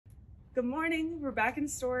Good morning, we're back in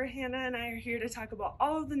store. Hannah and I are here to talk about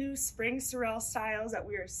all of the new spring SOREL styles that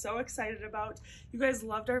we are so excited about. You guys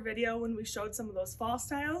loved our video when we showed some of those fall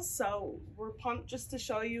styles, so we're pumped just to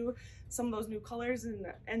show you some of those new colors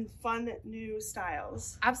and fun new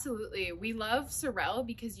styles. Absolutely. We love SOREL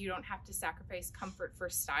because you don't have to sacrifice comfort for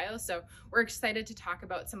style, so we're excited to talk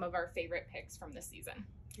about some of our favorite picks from this season.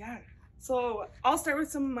 Yeah, so I'll start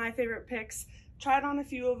with some of my favorite picks. Tried on a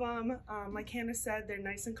few of them. Like Hannah said, they're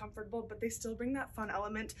nice and comfortable, but they still bring that fun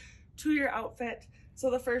element to your outfit. So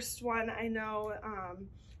the first one I know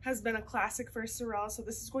has been a classic for SOREL. So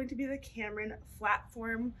this is going to be the Cameron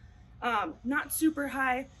Flatform. Not super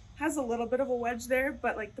high, has a little bit of a wedge there,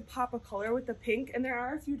 but like the pop of color with the pink. And there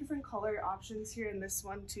are a few different color options here in this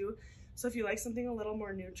one too. So if you like something a little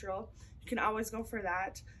more neutral, you can always go for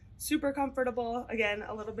that. Super comfortable. Again,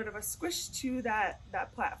 a little bit of a squish to that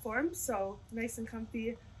platform, so nice and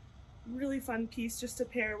comfy. Really fun piece just to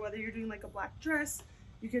pair, whether you're doing like a black dress,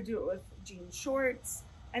 you could do it with jean shorts,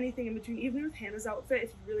 anything in between, even with Hannah's outfit if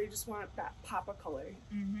you really just want that pop of color.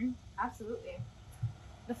 Absolutely.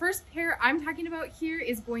 The first pair I'm talking about here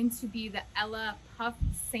is going to be the Ella Puff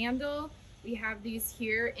Sandal. We have these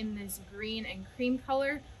here in this green and cream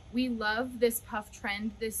color. We love this puff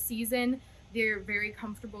trend this season. They're very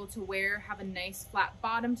comfortable to wear, have a nice flat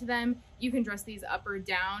bottom to them. You can dress these up or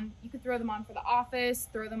down. You could throw them on for the office,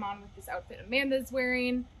 throw them on with this outfit Amanda's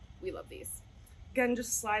wearing. We love these. Again,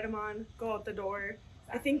 just slide them on, go out the door.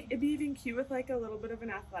 Exactly. I think it'd be even cute with like a little bit of an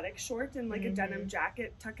athletic short and like a denim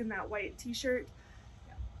jacket, tuck in that white t-shirt.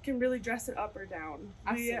 Yeah. Can really dress it up or down.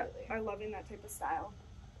 Absolutely. We are loving that type of style.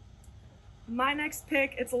 My next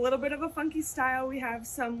pick, it's a little bit of a funky style. We have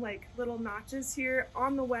some like little notches here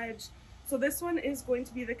on the wedge. So this one is going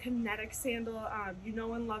to be the Kinetic Sandal. You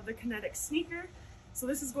know and love the Kinetic sneaker. So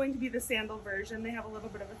this is going to be the sandal version. They have a little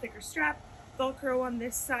bit of a thicker strap, Velcro on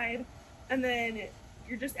this side, and then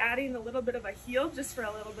you're just adding a little bit of a heel just for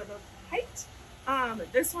a little bit of height.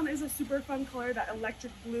 This one is a super fun color, that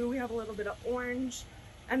electric blue. We have a little bit of orange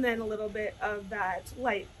and then a little bit of that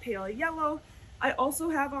light pale yellow. I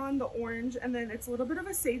also have on the orange, and then it's a little bit of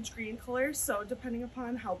a sage green color. So depending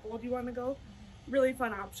upon how bold you want to go, really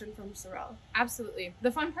fun option from SOREL. Absolutely.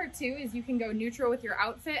 The fun part too is you can go neutral with your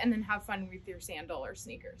outfit and then have fun with your sandal or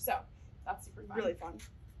sneaker. So that's super fun. Really fun.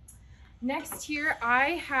 Next here,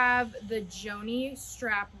 I have the Joni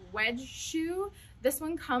strap wedge shoe. This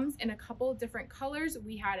one comes in a couple different colors.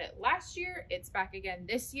 We had it last year. It's back again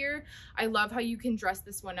this year. I love how you can dress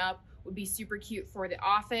this one up. Would be super cute for the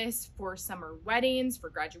office, for summer weddings, for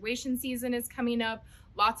graduation season is coming up.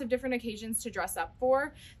 Lots of different occasions to dress up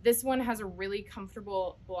for. This one has a really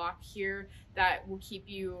comfortable block here that will keep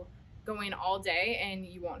you going all day and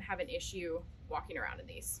you won't have an issue walking around in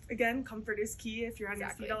these. Again, comfort is key if you're on your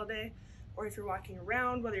feet all day, or if you're walking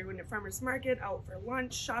around, whether you're going to farmer's market, out for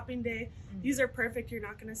lunch, shopping day. These are perfect. You're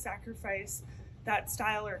not going to sacrifice that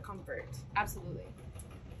style or comfort. Absolutely.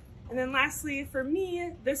 And then lastly, for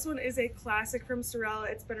me, this one is a classic from SOREL.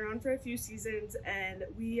 It's been around for a few seasons and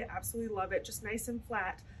we absolutely love it. Just nice and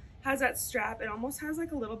flat. Has that strap. It almost has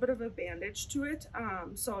like a little bit of a bandage to it.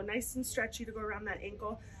 So nice and stretchy to go around that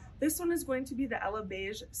ankle. This one is going to be the Ella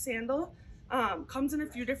Beige Sandal. Comes in a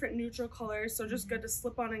few different neutral colors, so just good to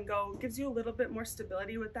slip on and go. Gives you a little bit more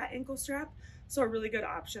stability with that ankle strap. So a really good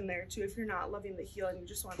option there too if you're not loving the heel and you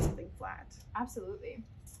just want something flat. Absolutely.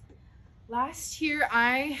 Last here,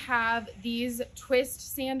 I have these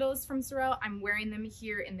twist sandals from SOREL. I'm wearing them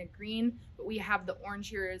here in the green, but we have the orange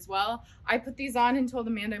here as well. I put these on and told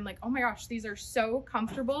Amanda, I'm like, oh my gosh, these are so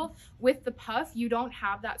comfortable. With the puff, you don't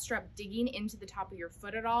have that strap digging into the top of your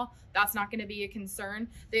foot at all. That's not gonna be a concern.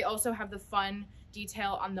 They also have the fun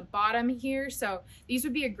detail on the bottom here. So these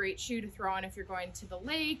would be a great shoe to throw on if you're going to the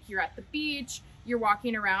lake, you're at the beach, you're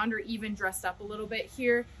walking around, or even dressed up a little bit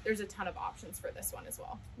here. There's a ton of options for this one as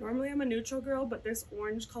well. Normally I'm a neutral girl, but this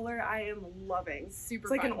orange color I am loving. Super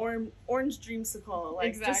It's like fun. an orange dreamsicle, like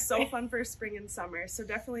Exactly. Just so fun for spring and summer. So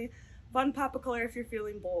definitely fun pop of color if you're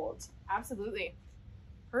feeling bold. Absolutely.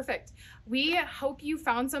 Perfect. We hope you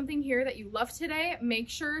found something here that you love today. Make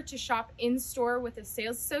sure to shop in store with a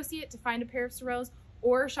sales associate to find a pair of SORELs,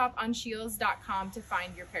 or shop on Scheels.com to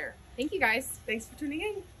find your pair. Thank you guys. Thanks for tuning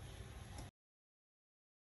in.